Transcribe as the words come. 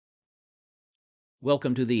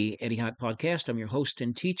Welcome to the Eddie Hyatt Podcast. I'm your host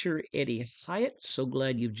and teacher, Eddie Hyatt. So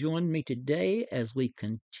glad you've joined me today as we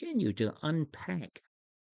continue to unpack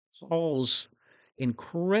Paul's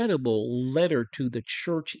incredible letter to the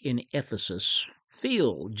church in Ephesus,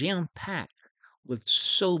 filled, jam packed with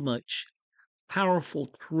so much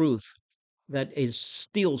powerful truth that is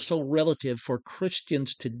still so relative for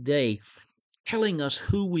Christians today, telling us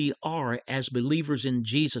who we are as believers in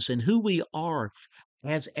Jesus and who we are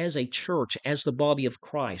as a church, as the body of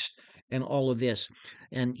Christ, and all of this.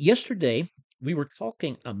 And yesterday we were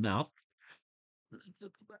talking about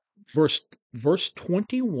verse verse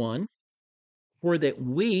 21, where that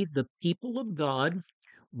we, the people of God,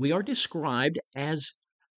 we are described as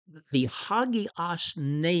the hagios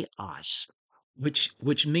neos,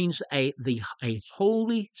 which means a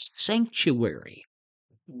holy sanctuary.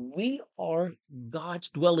 We are God's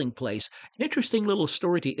dwelling place. An interesting little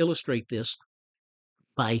story to illustrate this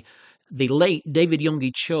by the late David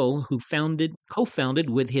Yonggi Cho, who co-founded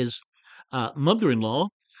with his mother-in-law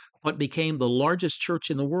what became the largest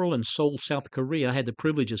church in the world in Seoul, South Korea. I had the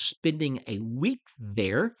privilege of spending a week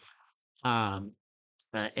there, um,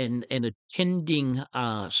 and attending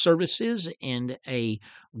services and a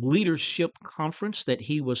leadership conference that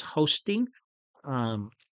he was hosting. Um,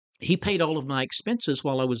 he paid all of my expenses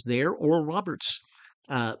while I was there. Oral Roberts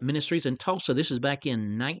Ministries in Tulsa. This is back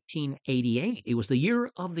in 1988. It was the year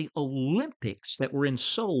of the Olympics that were in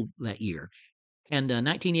Seoul that year, and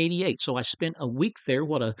 1988. So I spent a week there.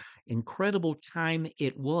 What a incredible time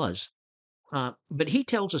it was. But he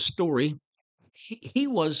tells a story. He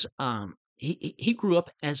was he grew up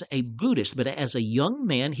as a Buddhist, but as a young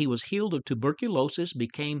man, he was healed of tuberculosis,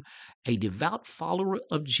 became a devout follower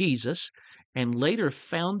of Jesus, and later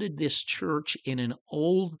founded this church in an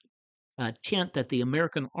old tent that the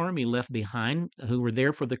American Army left behind, who were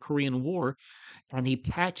there for the Korean War. And he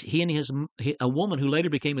and a woman who later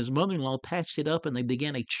became his mother-in-law patched it up, and they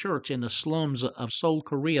began a church in the slums of Seoul,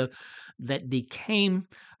 Korea, that became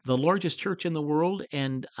the largest church in the world.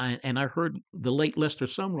 And I heard the late Lester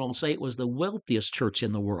Sumrall say it was the wealthiest church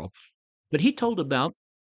in the world. But he told about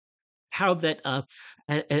how that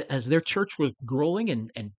as their church was growing,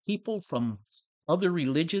 and people from other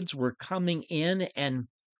religions were coming in, and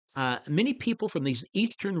many people from these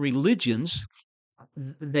Eastern religions,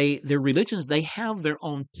 they have their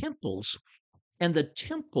own temples, and the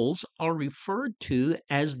temples are referred to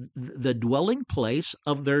as the dwelling place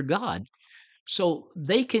of their God. So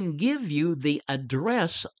they can give you the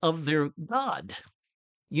address of their God.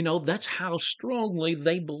 That's how strongly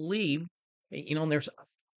they believe. And there's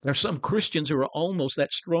some Christians who are almost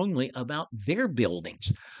that strongly about their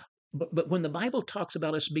buildings. But when the Bible talks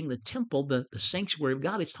about us being the temple, the sanctuary of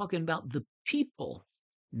God, it's talking about the people,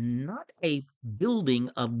 not a building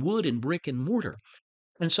of wood and brick and mortar.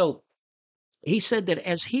 And so he said that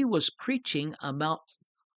as he was preaching about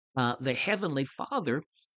the Heavenly Father,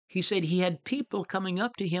 he said he had people coming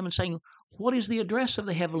up to him and saying, "What is the address of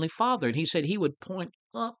the Heavenly Father?" And he said he would point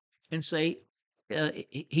up and say,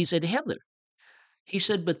 he said, "Heaven." He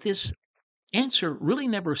said, but this answer really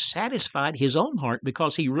never satisfied his own heart,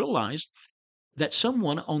 because he realized that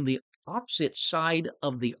someone on the opposite side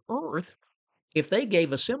of the earth, if they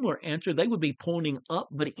gave a similar answer, they would be pointing up,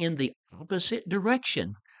 but in the opposite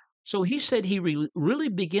direction. So he said he really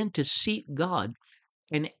began to seek God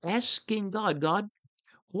and asking God, "God,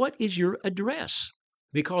 what is your address?"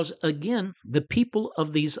 Because again, the people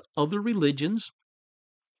of these other religions,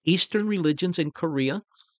 Eastern religions in Korea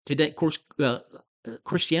today, of course,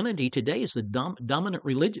 Christianity today is the dominant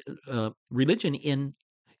religion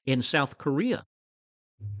in South Korea.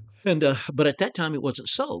 And but at that time it wasn't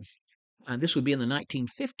so. This would be in the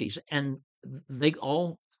 1950s, and they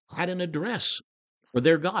all had an address for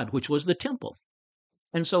their God, which was the temple.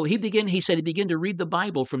 And so he said he began to read the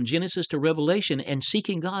Bible from Genesis to Revelation and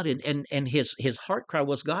seeking God. And his heart cry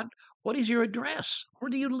was, "God, what is your address?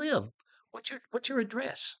 Where do you live? What's your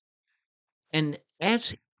address?" And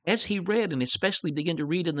as he read, and especially began to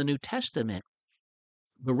read in the New Testament,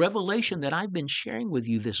 the revelation that I've been sharing with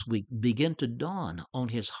you this week began to dawn on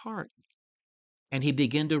his heart. And he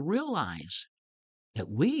began to realize that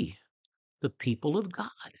we, the people of God,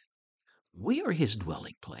 we are his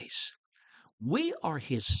dwelling place. We are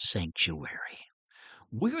his sanctuary.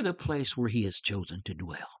 We are the place where he has chosen to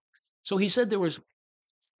dwell. So he said there was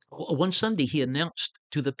one Sunday he announced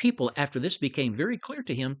to the people, after this became very clear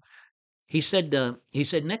to him, he said,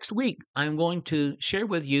 "Next week I'm going to share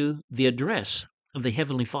with you the address of the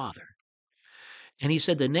Heavenly Father." And he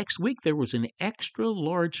said the next week there was an extra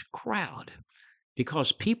large crowd,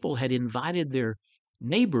 because people had invited their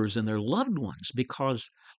neighbors and their loved ones, because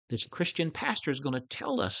this Christian pastor is going to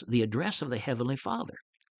tell us the address of the Heavenly Father.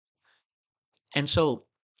 And so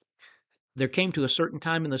there came to a certain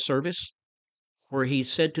time in the service where he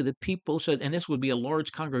said to the people, and this would be a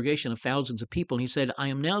large congregation of thousands of people, and he said, I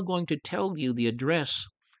am now going to tell you the address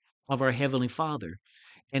of our Heavenly Father.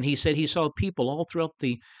 And he said he saw people all throughout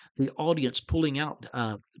the audience pulling out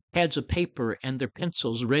pads of paper and their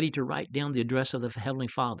pencils ready to write down the address of the Heavenly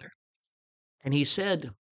Father. And he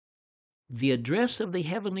said, the address of the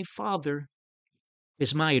Heavenly Father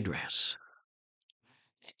is my address.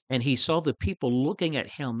 And he saw the people looking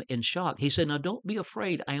at him in shock. He said, now don't be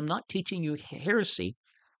afraid. I am not teaching you heresy,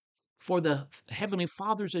 for the Heavenly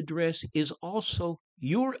Father's address is also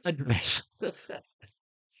your address.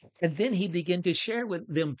 And then he began to share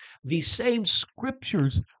with them the same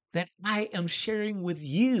scriptures that I am sharing with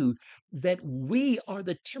you, that we are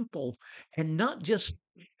the temple and not just,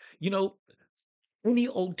 any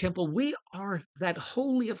old temple. We are that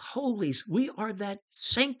holy of holies. We are that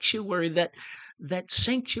sanctuary, that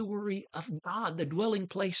sanctuary of God, the dwelling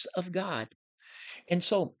place of God. And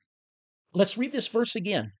so let's read this verse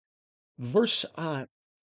again. Verse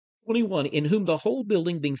 21, in whom the whole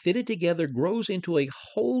building being fitted together grows into a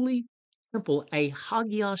holy temple, a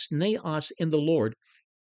hagios neos in the Lord,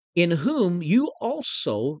 in whom you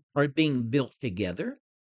also are being built together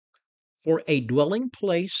for a dwelling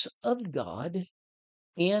place of God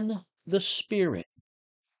in the Spirit.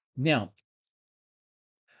 Now,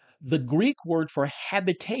 the Greek word for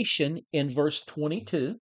habitation in verse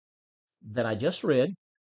 22 that I just read,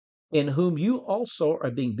 in whom you also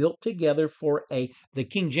are being built together for the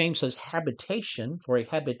King James says habitation, for a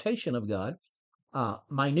habitation of God.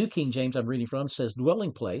 My New King James I'm reading from says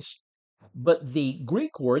dwelling place, but the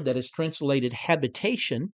Greek word that is translated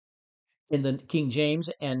habitation in the King James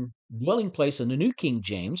and dwelling place in the New King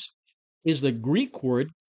James is the Greek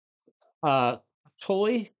word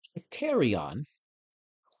toi katerion,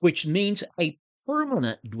 which means a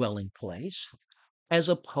permanent dwelling place as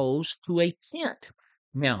opposed to a tent.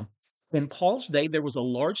 Now, in Paul's day, there was a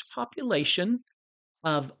large population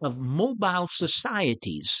of mobile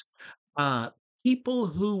societies, uh, people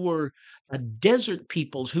who were desert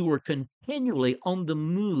peoples who were continually on the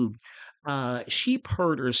move, sheep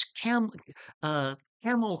herders,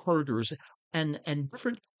 camel herders, and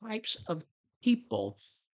different types of people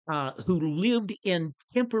who lived in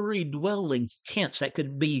temporary dwellings, tents that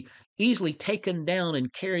could be easily taken down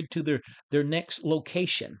and carried to their next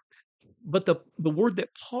location. But the word that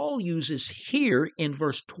Paul uses here in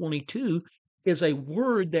verse 22 is a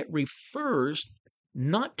word that refers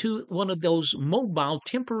not to one of those mobile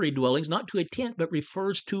temporary dwellings, not to a tent, but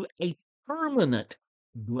refers to a permanent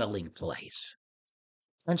dwelling place.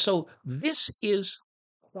 And so this is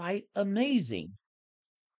quite amazing,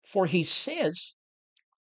 for he says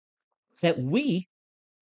that we,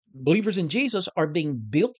 believers in Jesus, are being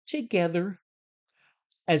built together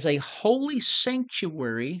as a holy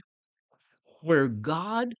sanctuary where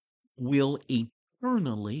God will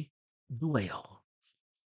eternally dwell.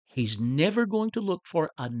 He's never going to look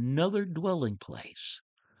for another dwelling place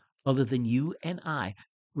other than you and I.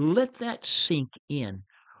 Let that sink in.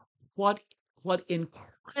 What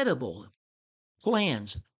incredible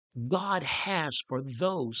plans God has for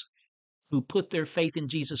those who put their faith in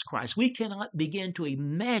Jesus Christ. We cannot begin to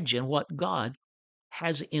imagine what God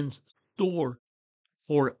has in store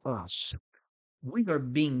for us. We are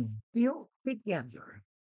being built together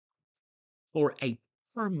for a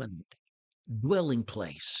permanent dwelling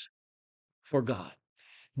place for God.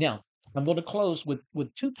 Now, I'm going to close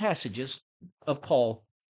with two passages of Paul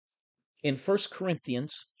in 1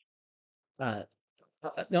 Corinthians. Now,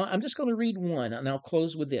 I'm just going to read one, and I'll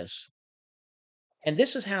close with this. And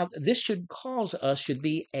this is how this should cause us, should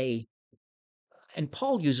be and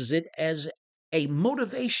Paul uses it as a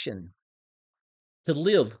motivation to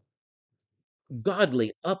live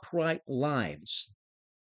godly, upright lives.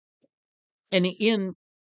 And in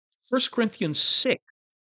 1 Corinthians 6,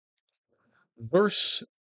 verse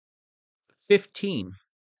 15,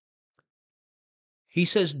 he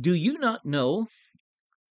says, do you not know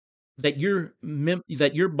that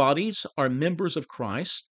your bodies are members of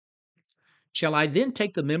Christ? Shall I then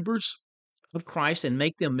take the members of Christ and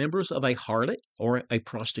make them members of a harlot or a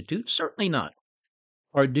prostitute? Certainly not.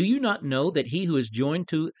 Or do you not know that he who is joined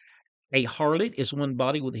to a harlot is one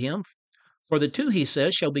body with him? For the two, he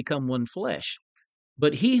says, shall become one flesh.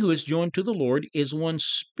 But he who is joined to the Lord is one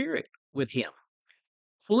spirit with him.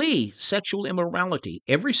 Flee sexual immorality.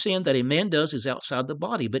 Every sin that a man does is outside the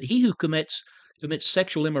body, but he who commits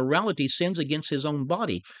sexual immorality sins against his own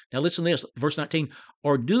body. Now listen to this, verse 19.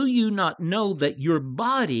 Or do you not know that your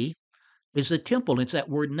body is the temple. It's that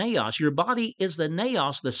word naos. Your body is the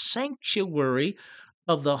naos, the sanctuary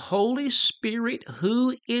of the Holy Spirit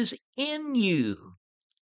who is in you,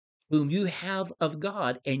 whom you have of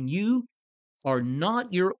God, and you are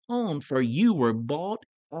not your own, for you were bought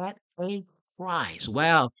at a price.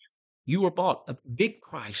 Wow, you were bought a big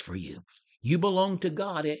price for you. You belong to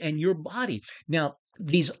God and your body. Now,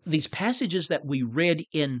 these passages that we read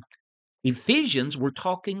in Ephesians were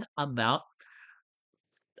talking about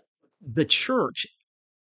the church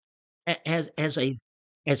as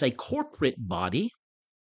a corporate body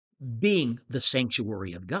being the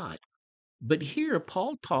sanctuary of God. But here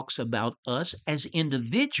Paul talks about us as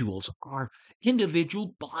individuals, our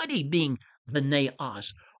individual body being the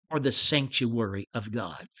naos, or the sanctuary of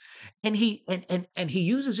God. And he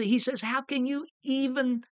uses it. He says, how can you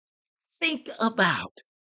even think about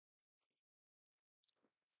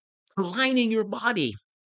aligning your body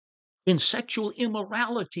in sexual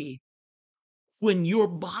immorality when your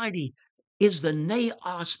body is the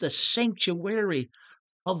naos, the sanctuary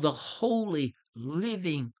of the holy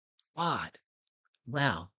living God?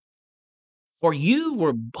 Wow. For you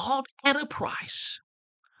were bought at a price.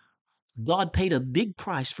 God paid a big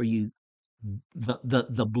price for you.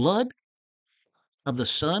 The blood of the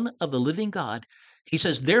Son of the living God. He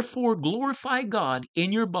says, therefore glorify God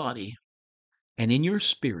in your body and in your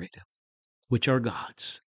spirit, which are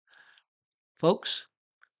God's. Folks,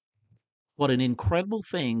 what an incredible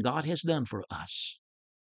thing God has done for us.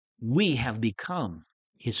 We have become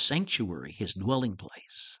his sanctuary, his dwelling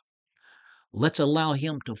place. Let's allow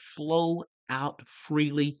him to flow out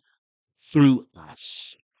freely through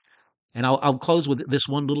us. And I'll close with this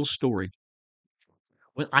one little story.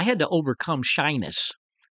 When I had to overcome shyness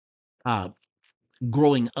uh,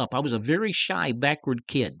 growing up. I was a very shy, backward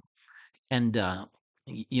kid. And,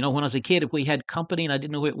 when I was a kid, if we had company and I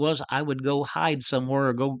didn't know who it was, I would go hide somewhere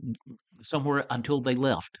or go somewhere until they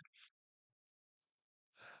left.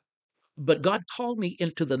 But God called me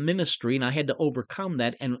into the ministry and I had to overcome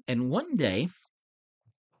that. And one day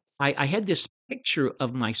I had this picture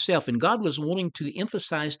of myself, and God was wanting to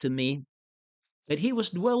emphasize to me that he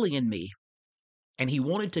was dwelling in me and he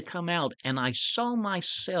wanted to come out. And I saw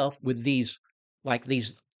myself with these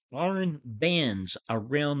iron bands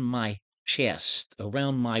around my chest,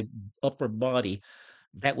 around my upper body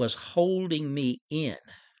that was holding me in.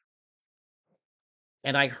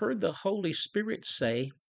 And I heard the Holy Spirit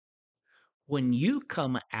say, when you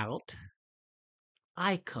come out,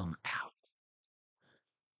 I come out.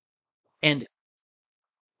 And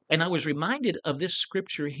I was reminded of this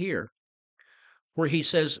scripture here where he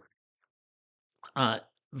says, uh,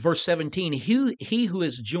 verse 17, he who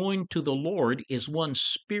is joined to the Lord is one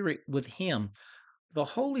spirit with him. The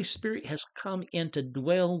Holy Spirit has come in to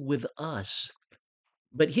dwell with us.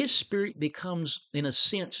 But his spirit becomes, in a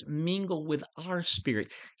sense, mingled with our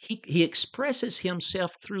spirit. He expresses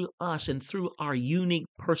himself through us and through our unique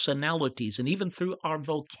personalities and even through our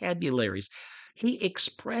vocabularies. He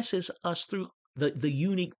expresses us through the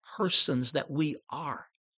unique persons that we are.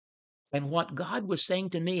 And what God was saying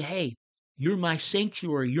to me, hey, you're my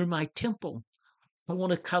sanctuary, you're my temple. I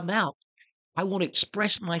want to come out. I want to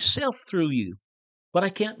express myself through you. But I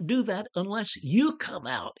can't do that unless you come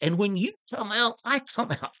out. And when you come out, I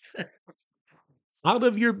come out. Out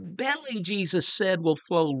of your belly, Jesus said, will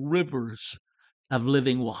flow rivers of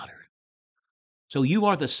living water. So you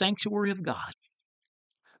are the sanctuary of God.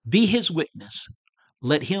 Be his witness.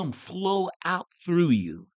 Let him flow out through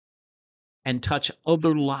you and touch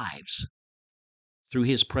other lives through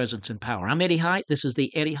his presence and power. I'm Eddie Hyatt. This is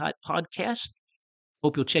the Eddie Hyatt Podcast.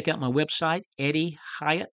 Hope you'll check out my website,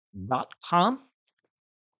 eddiehyatt.com.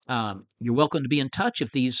 You're welcome to be in touch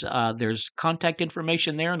if there's contact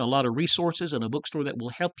information there and a lot of resources and a bookstore that will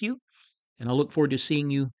help you. And I look forward to seeing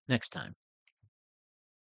you next time.